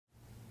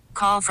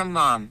Call from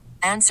mom.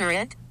 Answer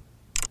it.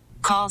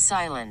 Call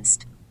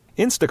silenced.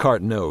 Instacart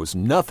knows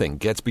nothing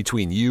gets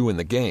between you and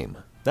the game.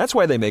 That's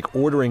why they make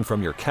ordering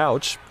from your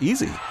couch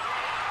easy.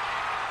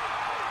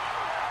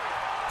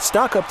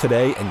 Stock up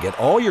today and get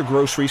all your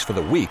groceries for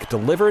the week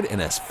delivered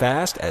in as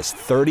fast as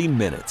 30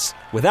 minutes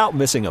without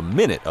missing a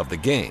minute of the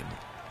game.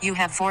 You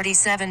have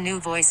 47 new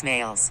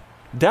voicemails.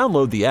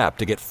 Download the app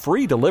to get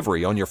free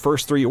delivery on your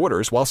first 3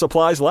 orders while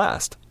supplies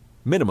last.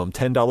 Minimum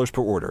 $10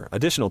 per order.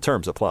 Additional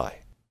terms apply.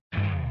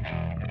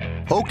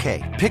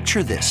 Okay,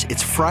 picture this.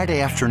 It's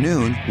Friday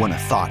afternoon when a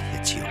thought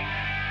hits you.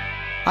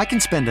 I can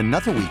spend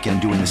another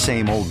weekend doing the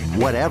same old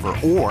whatever,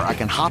 or I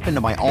can hop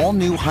into my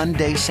all-new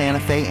Hyundai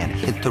Santa Fe and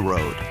hit the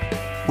road.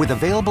 With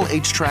available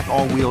H-Track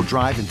all-wheel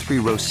drive and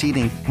 3-row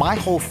seating, my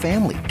whole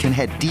family can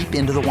head deep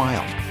into the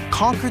wild.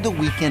 Conquer the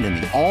weekend in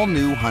the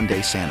all-new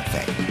Hyundai Santa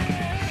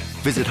Fe.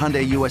 Visit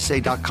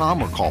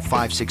HyundaiUSA.com or call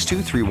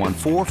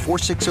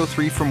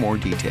 562-314-4603 for more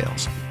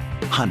details.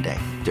 Hyundai,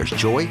 there's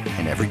joy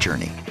in every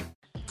journey.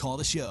 Call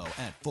the show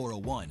at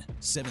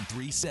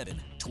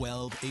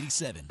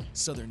 401-737-1287.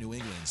 Southern New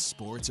England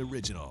Sports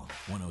Original,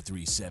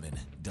 103.7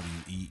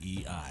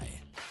 WEEI.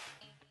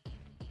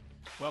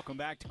 Welcome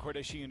back to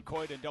Cordischi and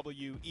Coit and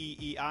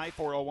WEEI.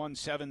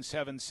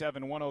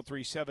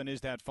 401-777-1037 is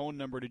that phone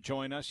number to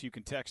join us. You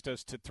can text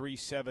us to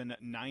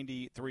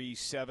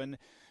 37937.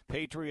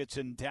 Patriots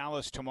in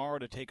Dallas tomorrow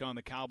to take on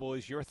the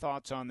Cowboys. Your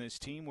thoughts on this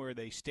team, where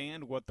they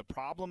stand, what the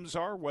problems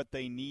are, what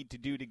they need to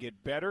do to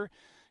get better.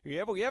 We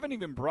haven't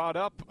even brought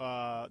up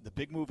the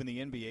big move in the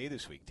NBA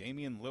this week,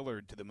 Damien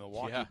Lillard to the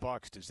Milwaukee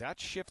Bucks. Does that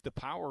shift the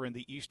power in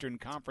the Eastern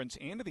Conference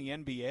and to the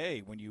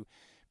NBA when you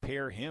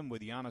pair him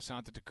with Giannis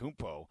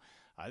Antetokounmpo?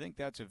 I think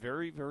that's a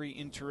very, very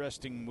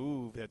interesting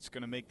move that's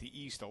going to make the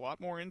East a lot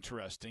more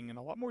interesting and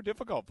a lot more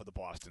difficult for the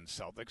Boston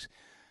Celtics.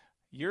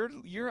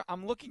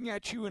 I'm looking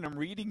at you and I'm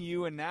reading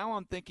you, and now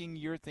I'm thinking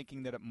you're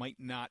thinking that it might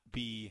not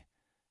be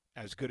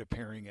as good a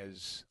pairing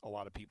as a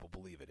lot of people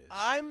believe it is.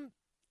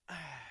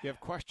 You have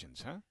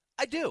questions, huh?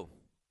 I do.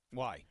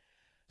 Why?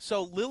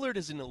 So Lillard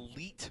is an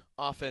elite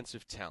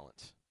offensive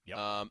talent.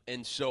 Yep.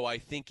 And so I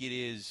think it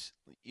is,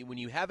 when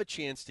you have a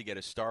chance to get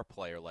a star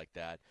player like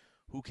that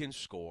who can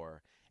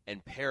score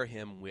and pair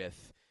him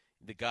with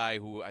the guy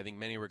who I think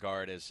many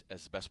regard as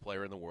the best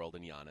player in the world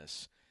in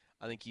Giannis,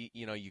 I think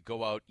you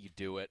go out, you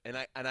do it. And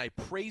I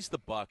praise the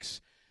Bucks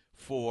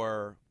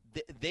for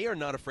they are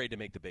not afraid to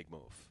make the big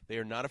move. They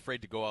are not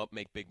afraid to go out,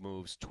 make big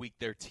moves, tweak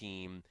their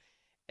team,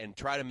 and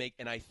try to make –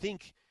 and I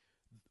think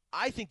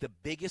the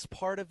biggest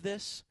part of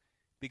this,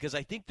 because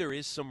I think there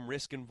is some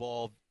risk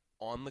involved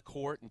on the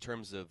court in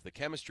terms of the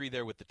chemistry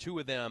there with the two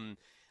of them,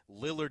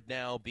 Lillard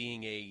now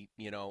being a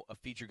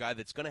feature guy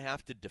that's going to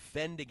have to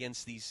defend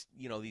against these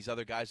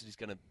other guys that he's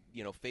going to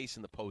face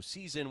in the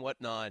postseason,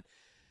 whatnot.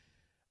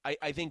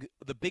 I think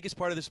the biggest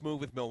part of this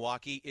move with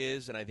Milwaukee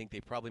is, and I think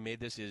they probably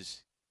made this,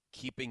 is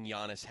keeping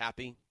Giannis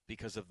happy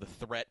because of the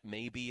threat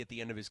maybe at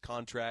the end of his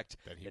contract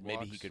that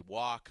maybe he could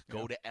walk,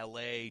 go to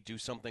L.A., do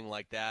something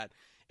like that.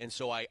 And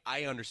so I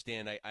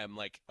understand. I'm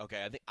like,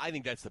 okay, I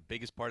think that's the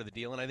biggest part of the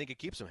deal, and I think it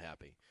keeps him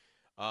happy.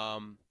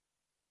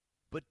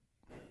 But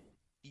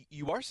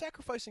you are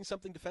sacrificing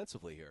something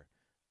defensively here,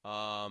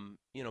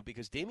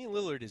 because Damian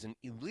Lillard is an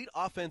elite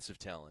offensive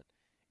talent.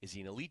 Is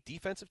he an elite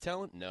defensive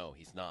talent? No,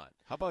 he's not.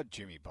 How about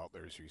Jimmy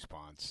Butler's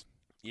response?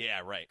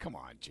 Yeah, right. Come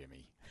on,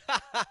 Jimmy. I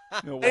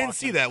didn't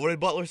see that. What did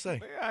Butler say?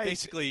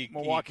 Basically,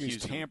 Milwaukee's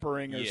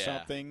tampering or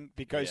something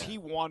because he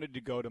wanted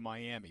to go to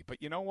Miami.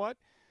 But you know what?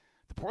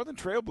 The Portland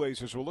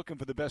Trailblazers were looking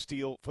for the best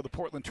deal for the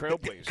Portland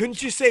Trailblazers.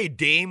 Couldn't you say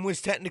Dame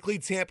was technically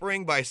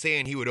tampering by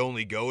saying he would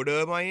only go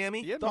to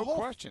Miami? Yeah, no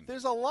question.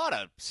 There's a lot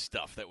of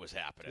stuff that was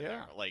happening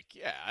there. Like,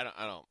 I don't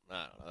know.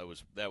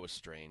 That was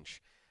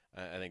strange.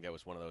 I think that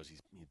was one of those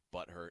he's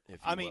butthurt, if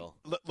you will.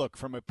 Look,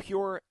 from a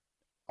pure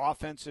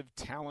offensive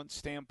talent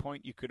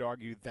standpoint, you could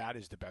argue that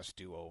is the best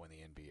duo in the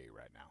NBA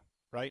right now,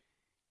 right?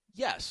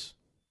 Yes.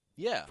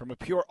 Yeah. From a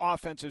pure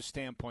offensive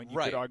standpoint, you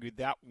could argue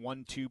that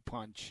 1-2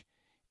 punch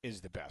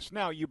is the best.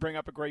 Now, you bring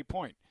up a great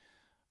point.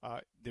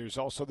 There's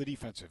also the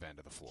defensive end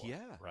of the floor,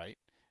 right?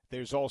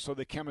 There's also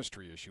the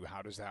chemistry issue.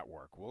 How does that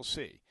work? We'll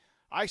see.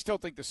 I still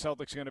think the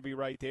Celtics are going to be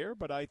right there,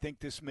 but I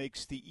think this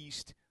makes the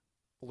East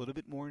a little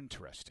bit more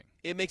interesting.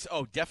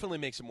 Definitely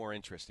makes it more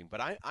interesting.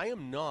 But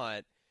I'm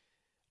not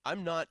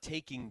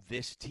taking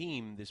this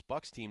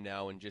Bucks team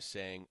now and just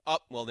saying,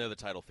 they're the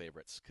title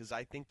favorites, because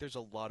I think there's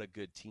a lot of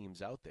good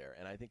teams out there,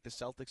 and I think the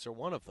Celtics are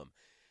one of them.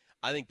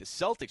 I think the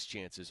Celtics'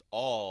 chances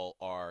all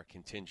are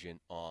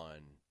contingent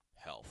on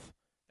health,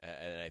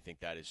 and I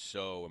think that is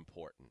so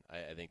important.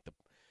 I think the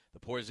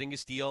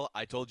Porzingis deal,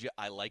 I told you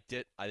I liked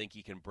it. I think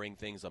he can bring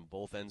things on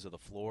both ends of the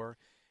floor.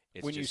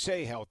 When you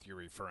say health, you're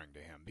referring to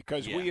him,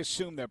 because we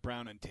assume that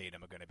Brown and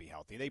Tatum are going to be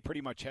healthy. They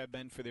pretty much have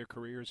been for their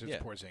careers. It's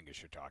Porzingis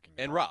you're talking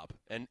about. And Rob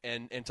and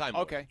Time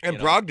Lord. Okay. And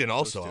Brogdon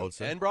also, I would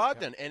say. And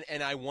Brogdon. Yeah.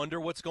 And I wonder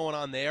what's going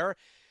on there.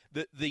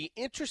 The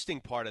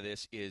interesting part of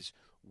this is,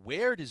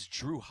 where does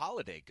Jrue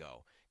Holliday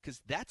go?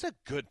 Because that's a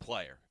good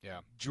player.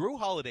 Yeah. Jrue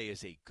Holliday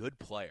is a good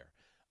player.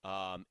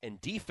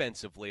 And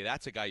defensively,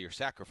 that's a guy you're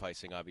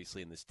sacrificing,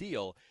 obviously, in this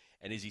deal.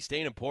 And is he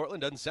staying in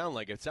Portland? Doesn't sound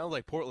like it. It sounds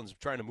like Portland's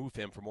trying to move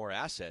him for more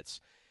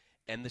assets.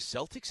 And the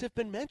Celtics have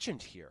been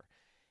mentioned here.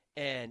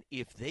 And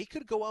if they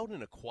could go out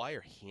and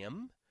acquire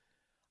him,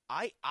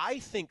 I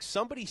think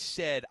somebody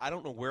said, I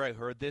don't know where I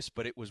heard this,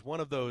 but it was one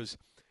of those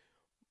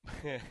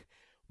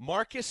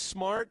Marcus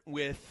Smart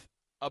with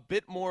a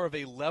bit more of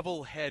a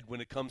level head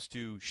when it comes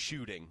to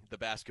shooting the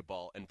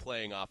basketball and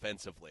playing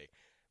offensively.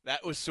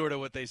 That was sort of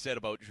what they said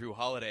about Jrue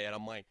Holliday, and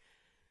I'm like,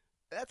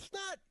 that's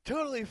not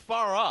totally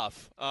far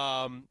off.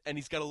 And I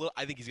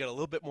think he's got a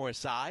little bit more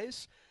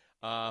size.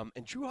 And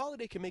Jrue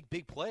Holliday can make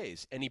big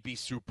plays, and he'd be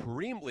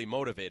supremely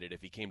motivated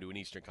if he came to an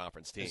Eastern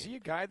Conference team. Is he a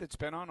guy that's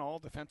been on all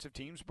defensive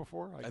teams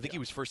before? I think he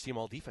was first team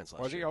all defense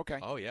last year. Was he? Okay.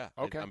 Oh, yeah.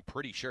 Okay. I'm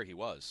pretty sure he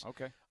was.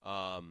 Okay.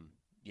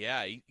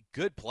 Yeah,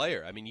 good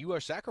player. I mean, you are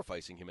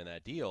sacrificing him in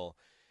that deal.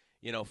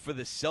 You know, for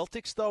the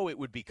Celtics, though, it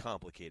would be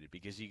complicated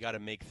because you got to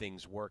make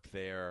things work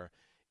there.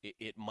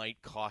 It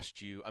might cost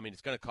you. I mean,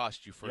 it's going to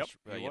cost you first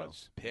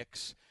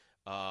picks.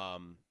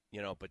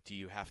 But do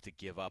you have to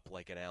give up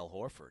like an Al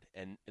Horford?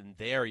 And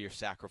there you're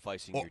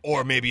sacrificing your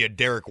or maybe a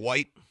Derek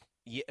White.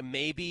 Yeah,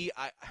 maybe.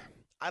 I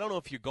don't know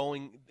if you're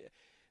going.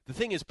 The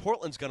thing is,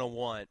 Portland's going to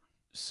want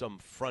some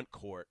front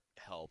court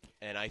help,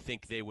 and I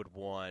think they would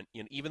want,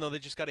 even though they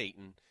just got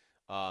Ayton,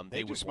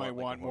 they just might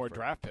want more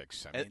draft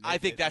picks. I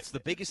think that's the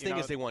biggest thing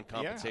is they want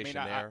compensation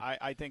there.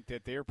 I think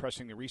that they're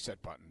pressing the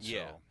reset button.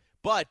 Yeah. So.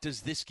 But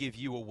does this give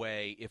you a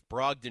way, if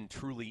Brogdon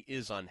truly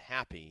is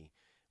unhappy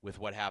with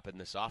what happened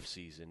this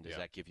offseason, does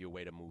that give you a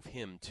way to move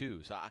him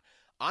too? So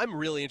I'm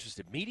really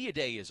interested. Media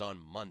Day is on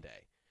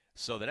Monday.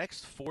 So the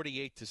next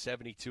 48 to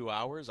 72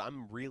 hours,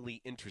 I'm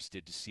really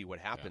interested to see what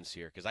happens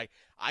here because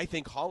I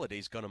think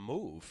Holiday's going to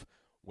move.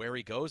 Where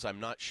he goes, I'm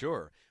not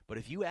sure. But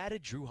if you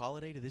added Jrue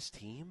Holiday to this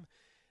team,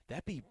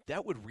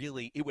 that would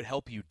really – it would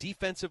help you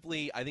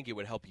defensively. I think it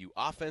would help you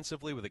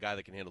offensively with a guy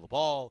that can handle the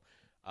ball.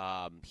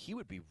 He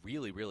would be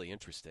really, really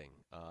interesting.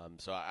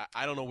 So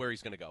I don't know where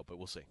he's going to go, but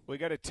we'll see. We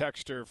got a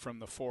texter from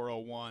the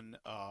 401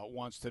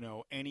 wants to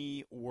know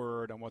any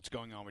word on what's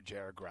going on with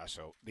Jared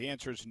Grasso. The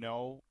answer is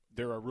no.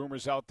 There are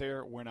rumors out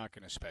there. We're not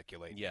going to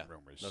speculate in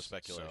rumors. No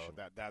speculation.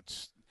 So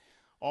that's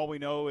all we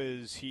know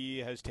is he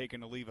has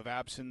taken a leave of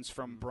absence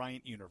from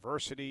Bryant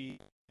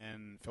University,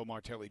 and Phil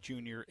Martelli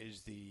Jr.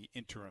 is the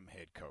interim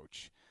head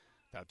coach.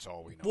 That's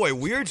all we know. Boy,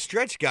 weird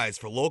stretch, guys,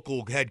 for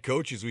local head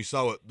coaches. We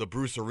saw the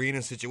Bruce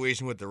Arena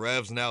situation with the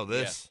Revs, now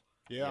this.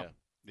 Yeah.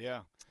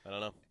 I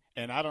don't know.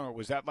 And I don't know,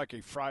 was that like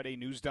a Friday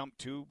news dump,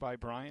 too, by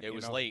Bryant? It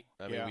was late.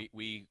 I mean,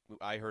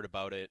 I heard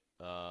about it,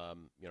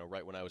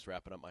 right when I was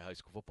wrapping up my high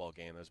school football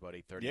game. It was about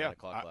 8:30, 9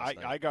 o'clock last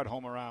night. I got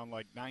home around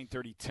like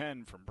 9:30,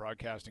 10 from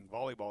broadcasting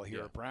volleyball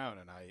here at Brown,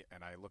 and I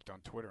looked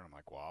on Twitter, and I'm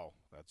like, wow,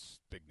 that's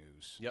big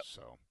news. Yep.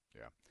 So,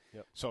 yeah.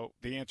 Yep. So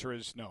the answer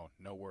is no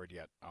word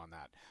yet on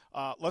that.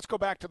 Let's go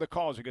back to the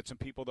calls. We get some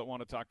people that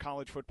want to talk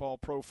college football,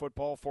 pro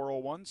football,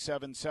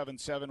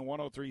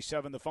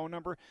 401-777-1037, the phone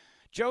number.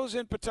 Joe's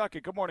in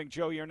Pawtucket. Good morning,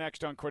 Joe. You're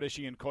next on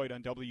Cordischi and Coit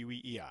on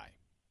WEEI.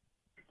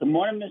 Good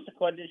morning, Mr.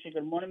 Cordischi.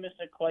 Good morning,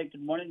 Mr. Coit.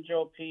 Good morning,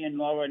 Joe P. and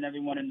Laura and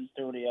everyone in the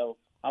studio.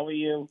 How are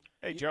you?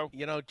 Hey, Joe.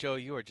 Joe,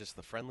 you are just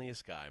the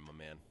friendliest guy, my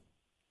man.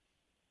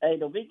 Hey,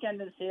 the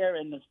weekend is here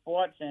in the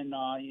sports, and,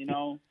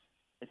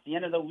 it's the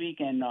end of the week,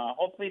 and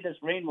hopefully this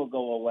rain will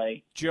go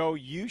away. Joe,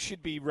 you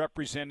should be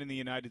representing the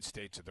United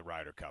States at the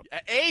Ryder Cup.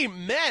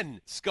 Amen,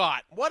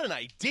 Scott. What an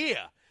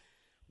idea.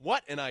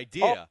 What an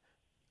idea. Oh,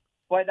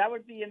 boy, that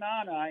would be an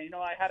honor. I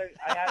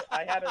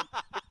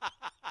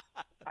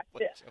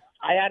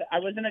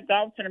was in a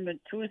golf tournament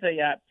Tuesday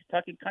at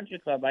Kentucky Country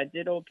Club. I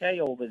did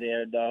okay over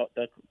there.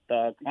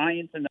 The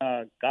clients and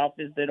the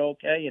golfers did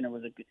okay, and it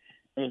was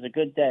a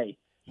good day.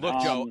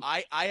 Look, Joe,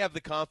 I have the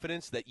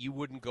confidence that you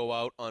wouldn't go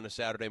out on a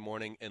Saturday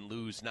morning and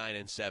lose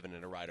 9-7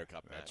 in a Ryder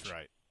Cup match. That's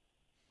right.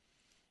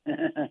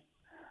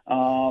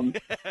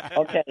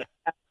 Okay.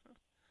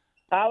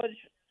 College.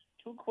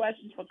 2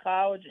 questions for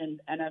college and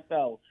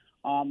NFL.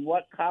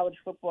 What college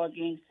football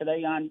games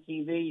today on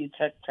TV? You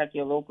check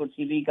your local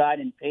TV guide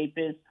and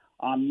papers.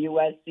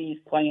 USC's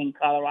playing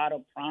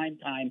Colorado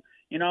primetime.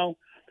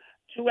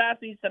 2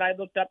 athletes that I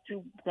looked up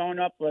to growing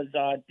up was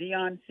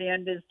Deion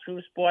Sanders,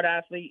 true sport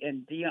athlete,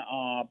 and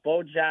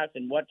Bo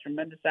Jackson. What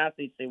tremendous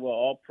athletes they were,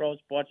 all pro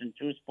sports and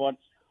true sports.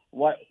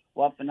 What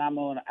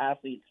phenomenal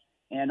athletes.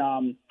 And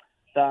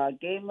the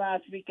game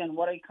last weekend,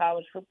 what a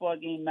college football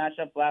game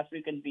matchup last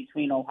weekend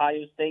between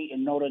Ohio State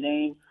and Notre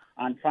Dame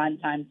on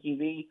primetime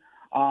TV.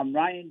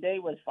 Ryan Day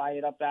was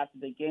fired up after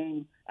the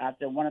game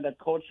after one of the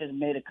coaches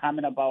made a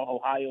comment about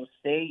Ohio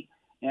State.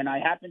 And I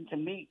happened to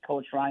meet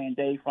Coach Ryan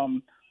Day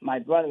from my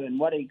brother, and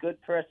what a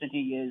good person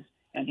he is,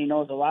 and he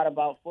knows a lot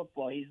about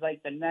football. He's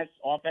like the next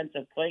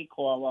offensive play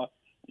caller.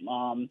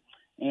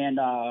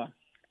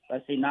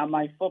 Let's see, not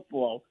my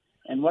football.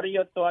 And what are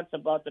your thoughts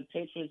about the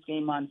Patriots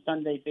game on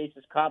Sunday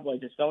faces Cowboys?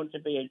 It's going to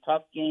be a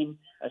tough game,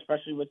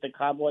 especially with the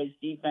Cowboys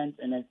defense,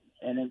 and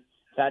it's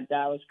at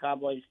Dallas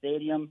Cowboys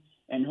Stadium.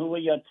 And who are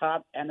your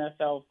top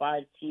NFL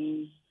 5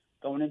 teams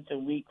going into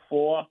Week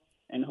 4?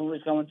 and who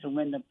is going to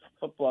win the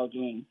football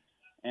game.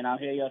 And I'll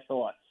hear your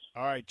thoughts.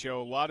 All right,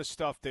 Joe, a lot of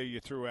stuff there you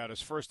threw at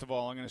us. First of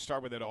all, I'm going to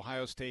start with that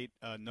Ohio State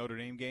Notre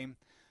Dame game.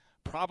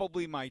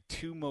 Probably my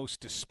two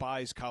most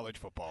despised college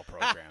football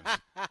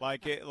programs.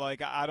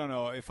 I don't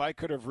know, if I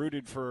could have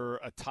rooted for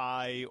a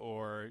tie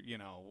or,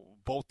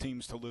 both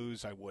teams to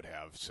lose, I would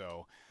have.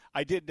 So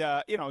I did,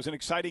 it was an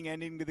exciting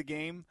ending to the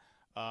game.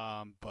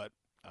 But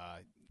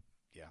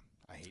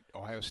I hate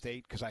Ohio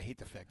State because I hate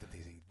the fact that they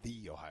say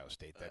the Ohio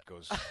State. That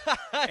goes.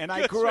 And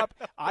I grew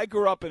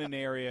up in an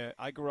area.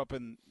 I grew up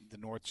in the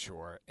North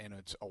Shore, and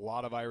it's a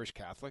lot of Irish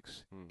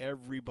Catholics.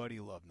 Everybody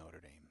loved Notre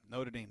Dame.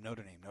 Notre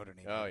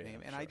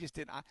Dame. And I just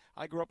didn't.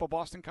 I grew up a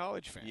Boston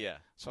College fan. Yeah.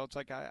 So it's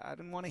like I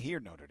didn't want to hear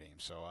Notre Dame.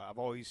 So I've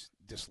always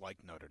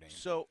disliked Notre Dame.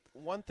 So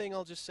one thing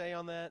I'll just say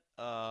on that,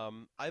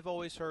 I've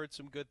always heard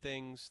some good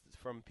things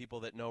from people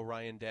that know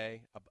Ryan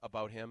Day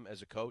about him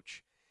as a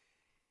coach.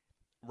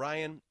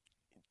 Ryan,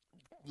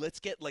 let's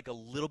get like a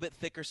little bit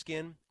thicker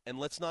skin, and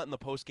let's not in the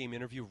post-game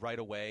interview right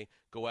away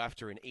go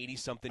after an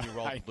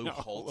 80-something-year-old Lou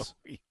Holtz.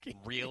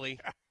 Really?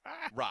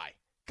 Rye,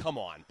 come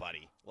on,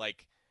 buddy.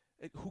 Like,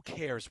 who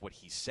cares what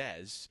he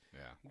says?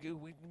 Yeah.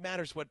 It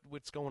matters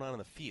what's going on in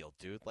the field,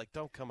 dude. Like,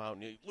 don't come out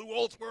and, Lou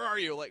Holtz, where are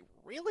you? Like,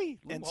 really?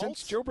 Lou and Holtz?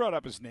 Since Joe brought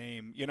up his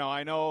name,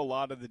 I know a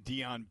lot of the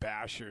Deion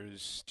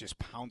bashers just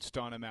pounced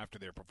on him after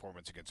their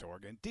performance against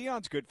Oregon.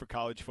 Deion's good for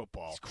college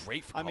football. He's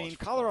great for college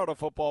football. Colorado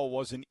football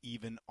wasn't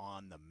even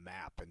on the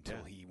map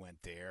until he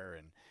went there,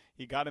 and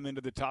he got him into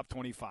the top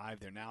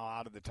 25. They're now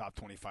out of the top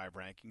 25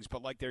 rankings.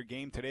 But like their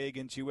game today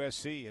against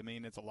USC,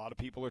 it's a lot of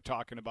people are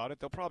talking about it.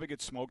 They'll probably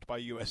get smoked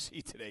by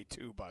USC today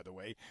too, by the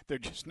way. They're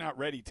just not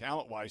ready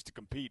talent-wise to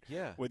compete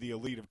with the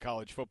elite of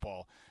college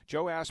football.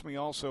 Joe asked me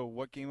also,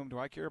 what game do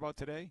I care about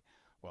today?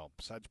 Well,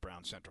 besides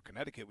Brown Central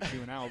Connecticut, which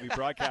you and I will be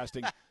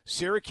broadcasting,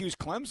 Syracuse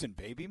Clemson,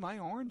 baby. My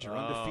Orange are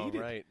undefeated.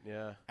 Right,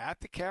 yeah.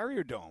 At the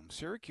Carrier Dome.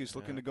 Syracuse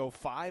looking to go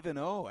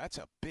 5-0. That's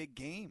a big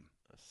game.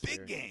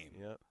 Big game.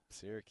 Yep.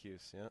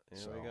 Syracuse. Yeah.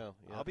 There we go.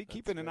 Yep, I'll be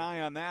keeping an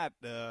eye on that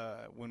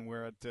when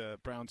we're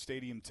at Brown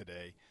Stadium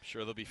today.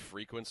 Sure, there'll be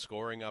frequent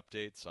scoring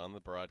updates on the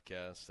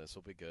broadcast. This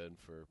will be good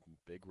for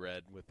Big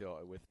Red with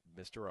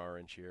Mr.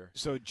 Orange here.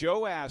 So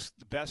Joe asked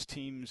the best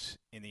teams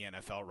in the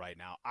NFL right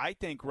now. I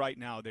think right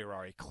now there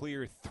are a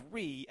clear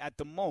three at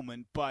the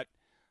moment, but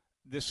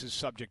this is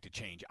subject to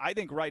change. I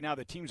think right now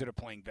the teams that are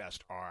playing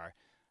best are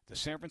the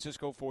San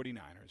Francisco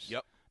 49ers,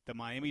 the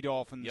Miami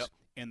Dolphins,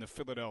 and the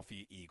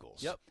Philadelphia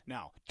Eagles.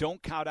 Now,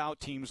 don't count out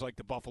teams like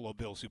the Buffalo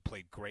Bills, who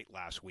played great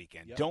last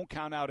weekend. Don't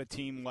count out a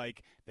team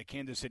like the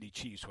Kansas City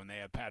Chiefs when they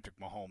have Patrick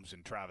Mahomes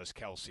and Travis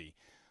Kelce.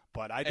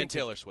 But I think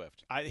Taylor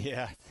Swift. I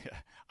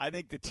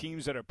think the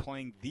teams that are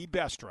playing the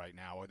best right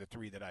now are the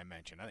three that I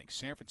mentioned. I think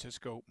San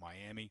Francisco,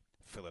 Miami,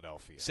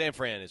 Philadelphia. San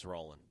Fran is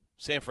rolling.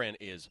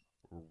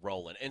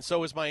 And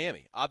so is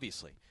Miami,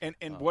 obviously.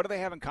 And what do they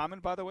have in common,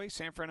 by the way,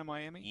 San Fran and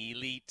Miami?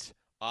 Elite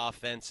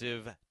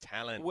offensive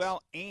talent.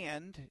 Well,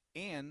 and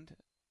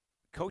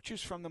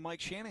coaches from the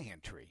Mike Shanahan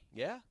tree.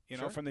 Yeah.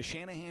 From the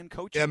Shanahan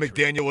coaching Yeah, tree.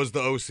 McDaniel was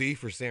the OC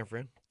for San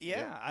Fran.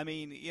 Yeah.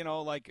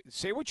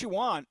 Say what you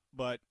want,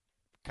 but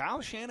Kyle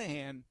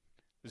Shanahan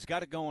has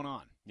got it going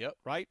on. Yep.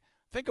 Right?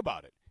 Think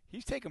about it.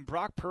 He's taken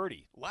Brock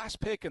Purdy, last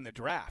pick in the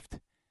draft,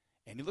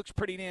 and he looks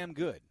pretty damn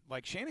good.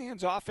 Like,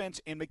 Shanahan's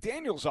offense and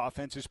McDaniel's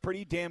offense is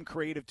pretty damn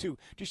creative, too.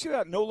 Did you see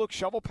that no-look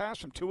shovel pass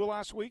from Tua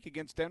last week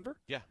against Denver?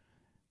 Yeah.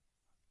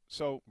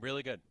 So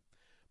really good.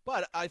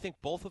 But I think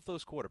both of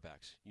those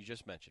quarterbacks you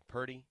just mentioned,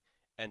 Purdy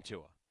and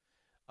Tua,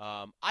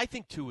 I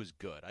think Tua's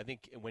good. I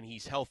think when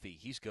he's healthy,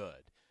 he's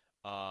good.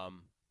 But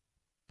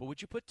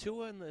would you put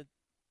Tua in the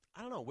 –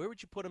 I don't know. Where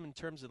would you put him in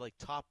terms of, like,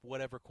 top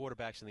whatever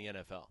quarterbacks in the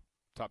NFL?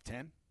 Top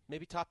 10?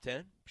 Maybe top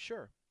 10.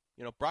 Sure.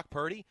 Brock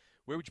Purdy,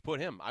 where would you put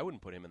him? I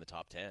wouldn't put him in the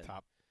top 10.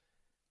 Top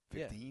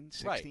 15,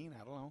 16, right.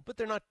 I don't know. But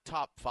they're not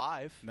top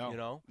 5,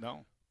 No.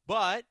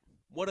 But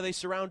what are they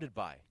surrounded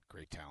by?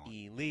 Great talent.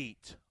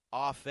 Elite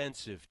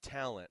offensive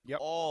talent. Yep.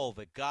 All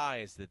the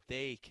guys that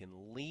they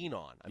can lean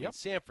on. I mean,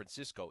 San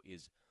Francisco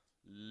is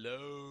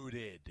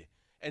loaded.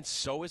 And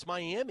so is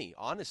Miami,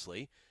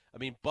 honestly. I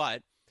mean,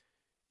 but,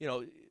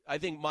 I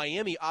think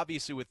Miami,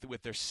 obviously,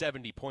 with their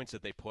 70 points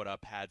that they put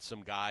up, had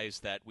some guys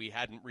that we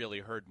hadn't really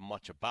heard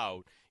much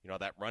about.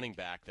 That running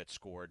back that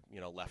scored,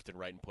 left and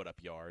right and put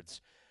up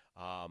yards.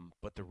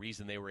 But the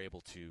reason they were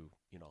able to,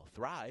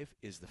 thrive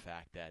is the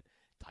fact that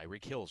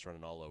Tyreek Hill's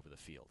running all over the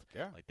field.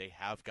 Yeah. Like, they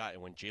have got,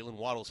 and when Jalen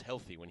Waddle's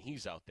healthy, when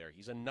he's out there,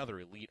 he's another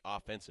elite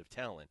offensive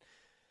talent.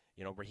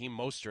 Raheem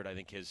Mostert, I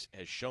think, has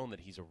shown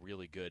that he's a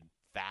really good,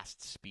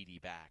 fast, speedy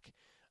back.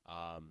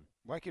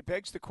 It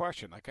begs the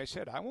question. Like I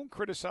said, I won't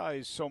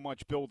criticize so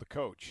much Bill the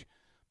coach,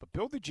 but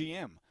Bill the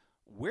GM,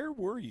 where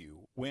were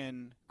you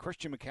when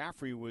Christian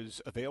McCaffrey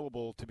was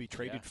available to be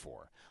traded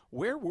for?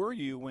 Where were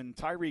you when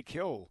Tyreek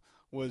Hill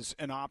was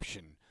an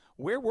option?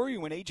 Where were you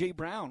when A.J.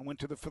 Brown went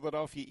to the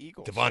Philadelphia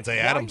Eagles? Devontae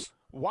Adams.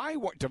 Why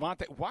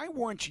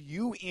weren't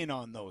you in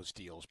on those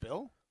deals,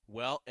 Bill?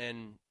 Well,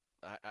 and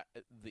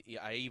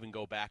I even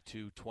go back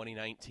to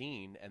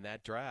 2019 and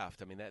that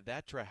draft. I mean,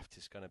 that draft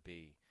is going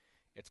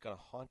to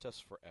haunt us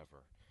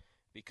forever.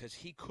 because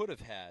he could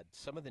have had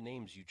some of the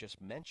names you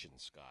just mentioned,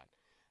 Scott,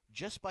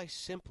 just by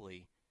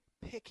simply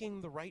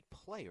picking the right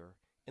player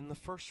in the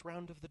first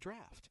round of the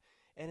draft.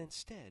 And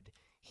instead,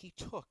 he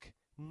took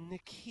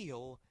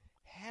N'Keal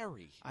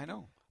Harry. I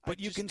know. But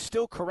you can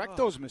still correct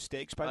those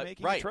mistakes by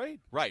making a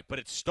trade. Right, but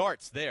it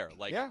starts there.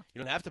 Like, you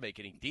don't have to make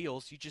any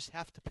deals. You just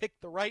have to pick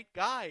the right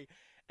guy.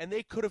 And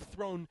they could have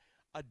thrown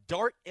a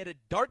dart at a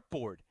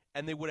dartboard,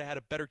 and they would have had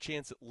a better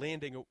chance at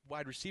landing a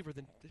wide receiver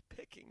than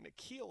picking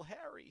N'Keal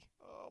Harry.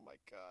 Oh, my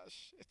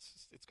gosh.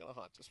 It's going to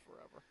haunt us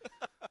forever.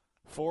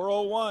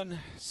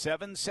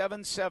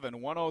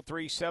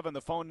 401-777-1037,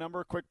 the phone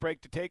number. Quick break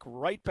to take.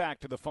 Right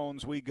back to the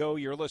phones we go.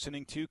 You're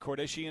listening to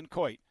Cordischi and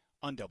Coit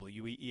on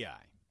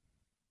WEEI.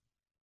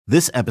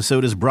 This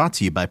episode is brought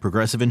to you by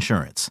Progressive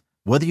Insurance.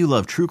 Whether you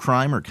love true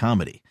crime or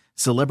comedy,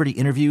 celebrity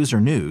interviews or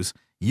news,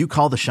 you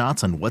call the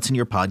shots on what's in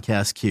your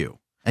podcast queue.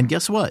 And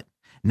guess what?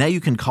 Now you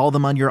can call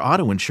them on your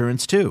auto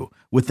insurance too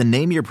with the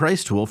Name Your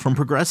Price tool from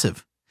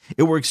Progressive.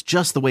 It works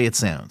just the way it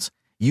sounds.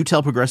 You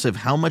tell Progressive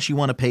how much you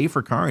want to pay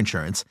for car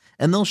insurance,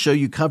 and they'll show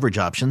you coverage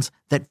options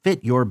that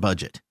fit your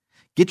budget.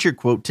 Get your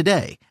quote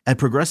today at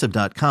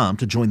Progressive.com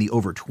to join the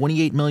over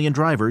 28 million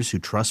drivers who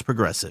trust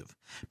Progressive.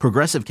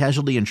 Progressive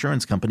Casualty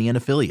Insurance Company and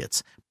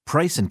Affiliates.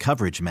 Price and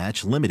coverage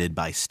match limited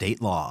by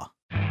state law.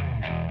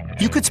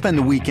 You could spend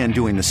the weekend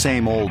doing the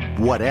same old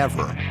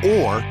whatever,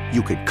 or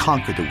you could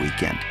conquer the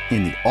weekend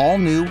in the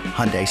all-new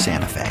Hyundai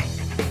Santa Fe.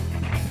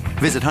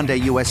 Visit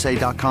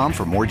HyundaiUSA.com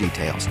for more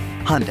details.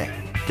 Hyundai,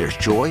 there's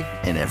joy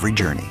in every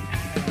journey.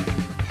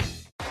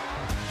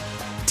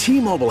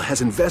 T-Mobile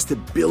has invested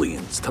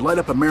billions to light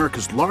up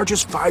America's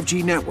largest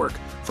 5G network,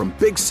 from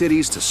big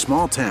cities to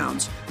small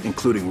towns,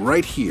 including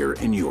right here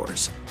in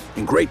yours.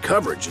 And great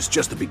coverage is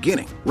just the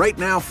beginning. Right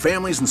now,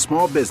 families and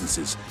small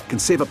businesses can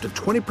save up to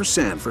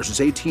 20%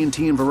 versus AT&T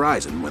and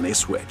Verizon when they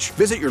switch.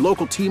 Visit your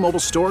local T-Mobile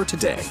store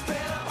today.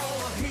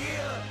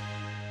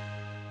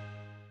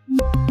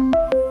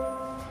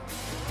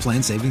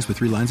 Plan savings with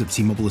 3 lines of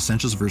T-Mobile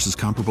Essentials versus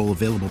comparable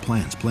available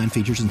plans. Plan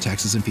features and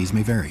taxes and fees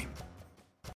may vary.